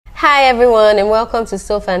Hi everyone, and welcome to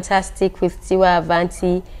So Fantastic with Tiwa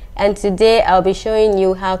Avanti. And today I'll be showing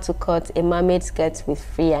you how to cut a mermaid skirt with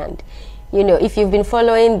freehand. You know, if you've been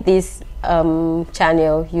following this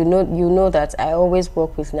channel, you know that I always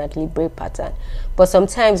work with Natalie braid pattern. But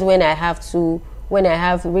sometimes when I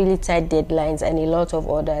have really tight deadlines and a lot of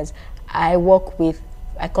orders, I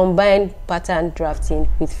combine pattern drafting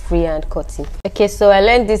with freehand cutting. Okay, so I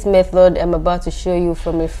learned this method I'm about to show you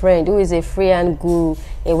from a friend who is a freehand guru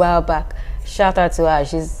a while back. Shout out to her,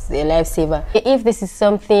 she's a lifesaver. If this is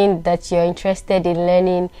something that you're interested in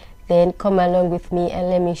learning, then come along with me and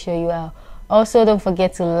let me show you how. Also, don't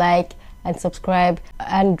forget to like and subscribe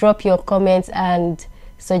and drop your comments and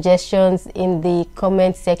suggestions in the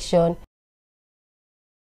comment section.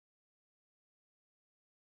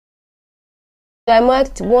 I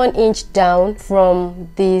marked 1 inch down from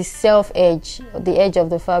the self edge, the edge of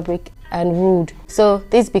the fabric, and ruled. So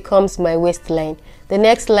this becomes my waistline. The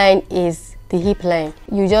next line is the hip line.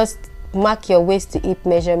 You just mark your waist to hip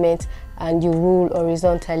measurement and you rule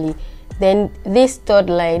horizontally. Then this third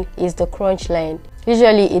line is the crunch line.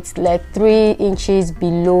 Usually it's like 3 inches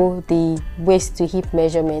below the waist to hip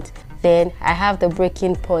measurement. Then I have the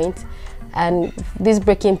breaking point, and this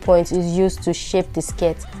breaking point is used to shape the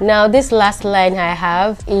skirt. Now this last line I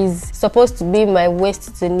have is supposed to be my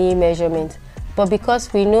waist to knee measurement, but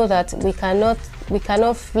because we know that we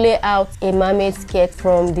cannot flay out a mermaid skirt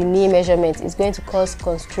from the knee measurement, it's going to cause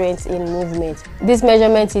constraints in movement. This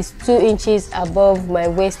measurement is 2 inches above my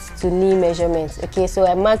waist to knee measurement. Okay, so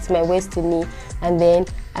I marked my waist to knee, and then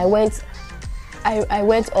I went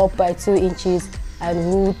up by 2 inches and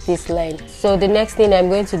ruled this line. So the next thing I'm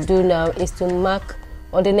going to do now is to mark,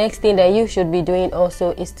 or the next thing that you should be doing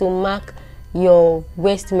also is to mark your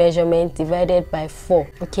waist measurement divided by 4.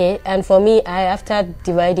 Okay, and for me, after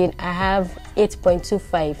dividing, I have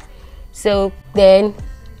 8.25. So then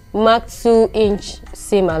mark 2-inch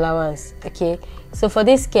seam allowance. Okay, so for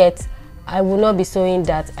this skirt I will not be sewing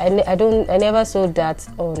that. I never sewed that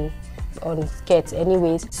on skirts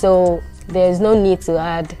anyways, so there's no need to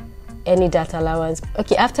add any dart allowance.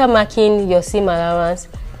 Okay, after marking your seam allowance,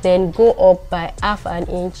 then go up by ½ an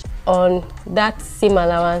inch on that seam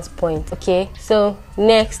allowance point. Okay, so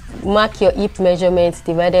next mark your hip measurement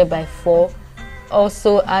divided by 4.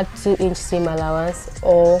 Also add 2-inch seam allowance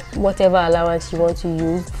or whatever allowance you want to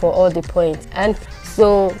use for all the points. And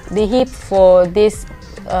so the hip for this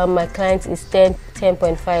my client is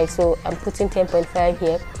 10.5, so I'm putting 10.5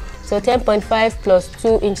 here. So 10.5 plus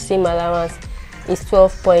 2-inch seam allowance is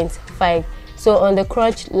 12.5. So on the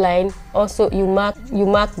crunch line also you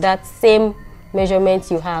mark that same measurement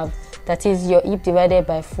you have, that is your hip divided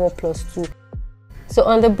by 4 plus 2. So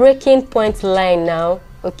on the breaking point line now,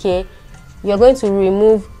 okay, you're going to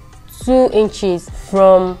remove 2 inches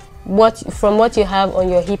from what you have on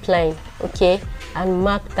your hip line, okay, and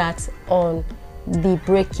mark that on the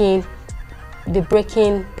breaking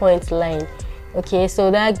point line. Okay, so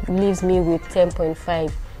that leaves me with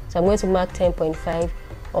 10.5. So I'm going to mark 10.5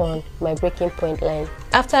 on my breaking point line.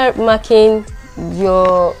 After marking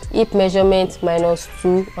your hip measurement minus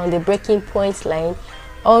 2 on the breaking point line,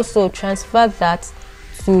 also transfer that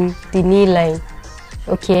to the knee line.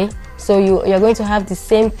 Okay, so you're going to have the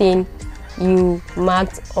same thing you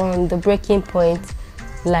marked on the breaking point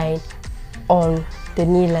line on the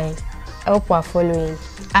knee line. I hope we're following.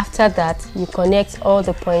 After that, you connect all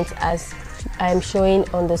the points as I'm showing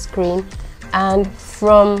on the screen, and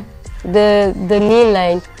from the knee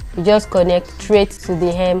line you just connect straight to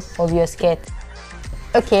the hem of your skirt.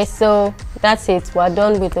 Okay, so that's it, we're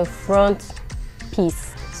done with the front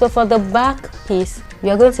piece. So for the back piece,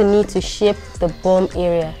 you're going to need to shape the bum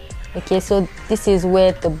area. Okay, so this is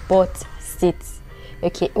where the butt sits,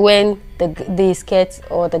 okay, when the skirt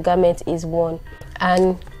or the garment is worn.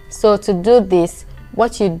 And so to do this,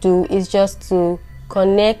 what you do is just to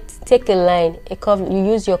take a line, you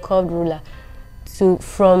use your curved ruler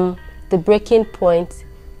from the breaking point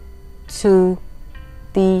to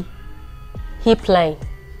the hip line.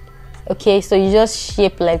 Okay, so you just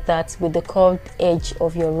shape like that with the curved edge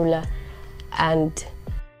of your ruler. And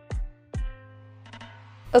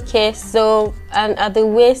okay, so and at the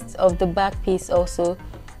waist of the back piece also,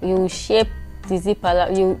 you shape the zip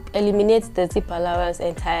you eliminate the zip allowance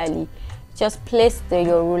entirely. Just place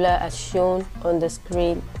your ruler as shown on the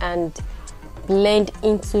screen and blend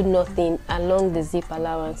into nothing along the zip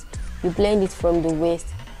allowance. You blend it from the waist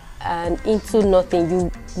and into nothing.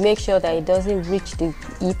 You make sure that it doesn't reach the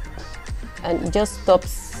hip and it just stops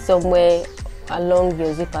somewhere along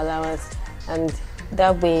your zip allowance, and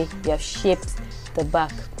that way you have shaped the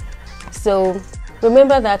back. So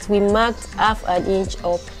remember that we marked ½ an inch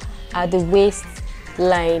up at the waist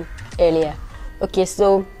line earlier. Okay,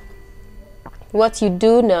 so what you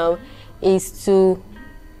do now is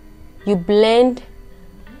you blend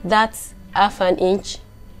that half an inch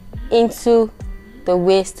into the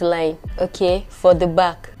waistline, okay, for the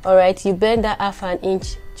back. All right, you blend that half an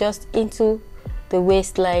inch just into the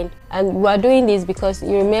waistline, and we are doing this because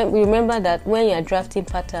you remember that when you are drafting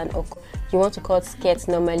pattern or you want to cut skirts,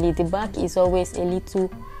 normally the back is always a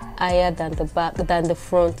little higher than the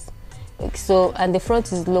front. So, and the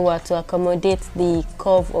front is lower to accommodate the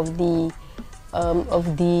curve of the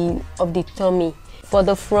tummy. For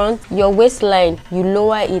the front, your waistline, you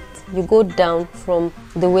lower it, you go down from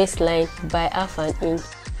the waistline by half an inch,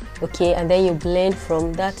 okay, and then you blend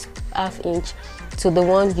from that half inch to the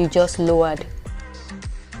one you just lowered.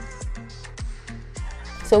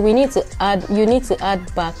 So you need to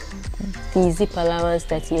add back the zip allowance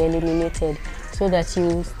that you eliminated, so that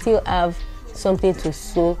you still have something to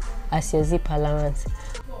sew as your zip allowance.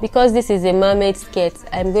 Because this is a mermaid skirt,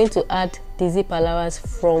 I'm going to add the zip allowance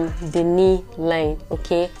from the knee line,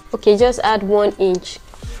 okay? Okay, just add 1 inch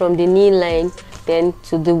from the knee line, then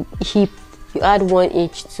to the hip, you add 1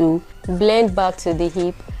 inch to blend back to the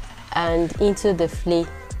hip and into the flay,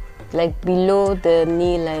 like below the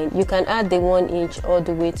knee line. You can add the 1 inch all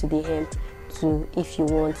the way to the hem too if you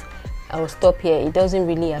want. I'll stop here, it doesn't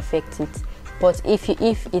really affect it. But if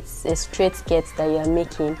it's a straight skirt that you are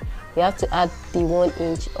making, you have to add the 1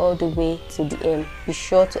 inch all the way to the hem. Be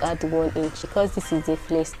sure to add the 1 inch, because this is a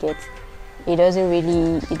flay skirt. It doesn't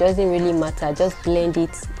really matter. Just blend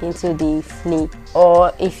it into the flay.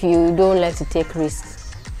 Or if you don't like to take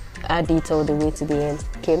risks, add it all the way to the hem.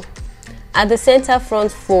 Okay. At the center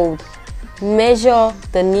front fold, measure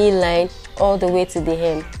the knee line all the way to the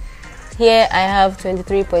hem. Here I have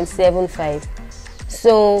 23.75.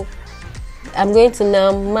 So I'm going to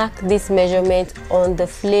now mark this measurement on the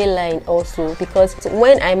flay line also, because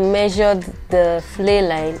when I measured the flay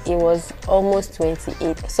line, it was almost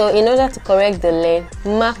 28. So in order to correct the length,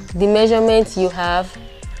 mark the measurement you have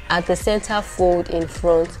at the center fold in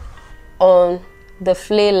front on the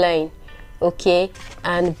flay line, okay,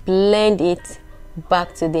 and blend it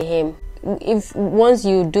back to the hem. If once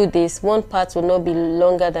you do this, one part will not be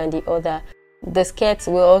longer than the other. The skirt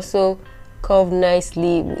will also curve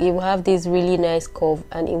nicely. It will have this really nice curve,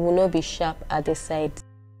 and it will not be sharp at the sides.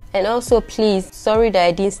 And also, please, sorry that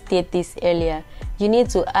I didn't state this earlier, you need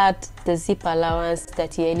to add the zip allowance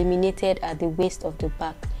that you eliminated at the waist of the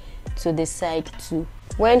back to the side too.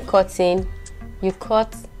 When cutting, you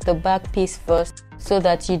cut the back piece first so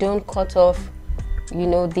that you don't cut off, you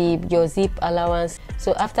know, your zip allowance.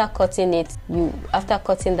 So after cutting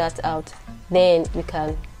that out, then you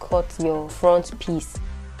can cut your front piece.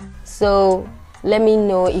 So let me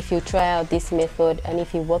know if you try out this method and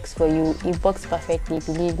if it works for you. It works perfectly,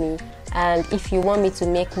 believe me. And if you want me to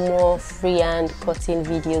make more freehand cutting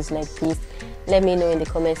videos like this, let me know in the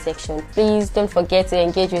comment section. Please don't forget to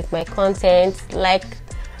engage with my content, like,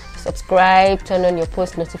 subscribe, turn on your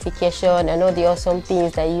post notification, and all the awesome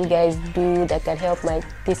things that you guys do that can help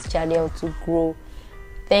this channel to grow.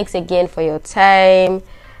 Thanks again for your time.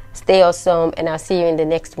 Stay awesome, and I'll see you in the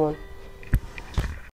next one.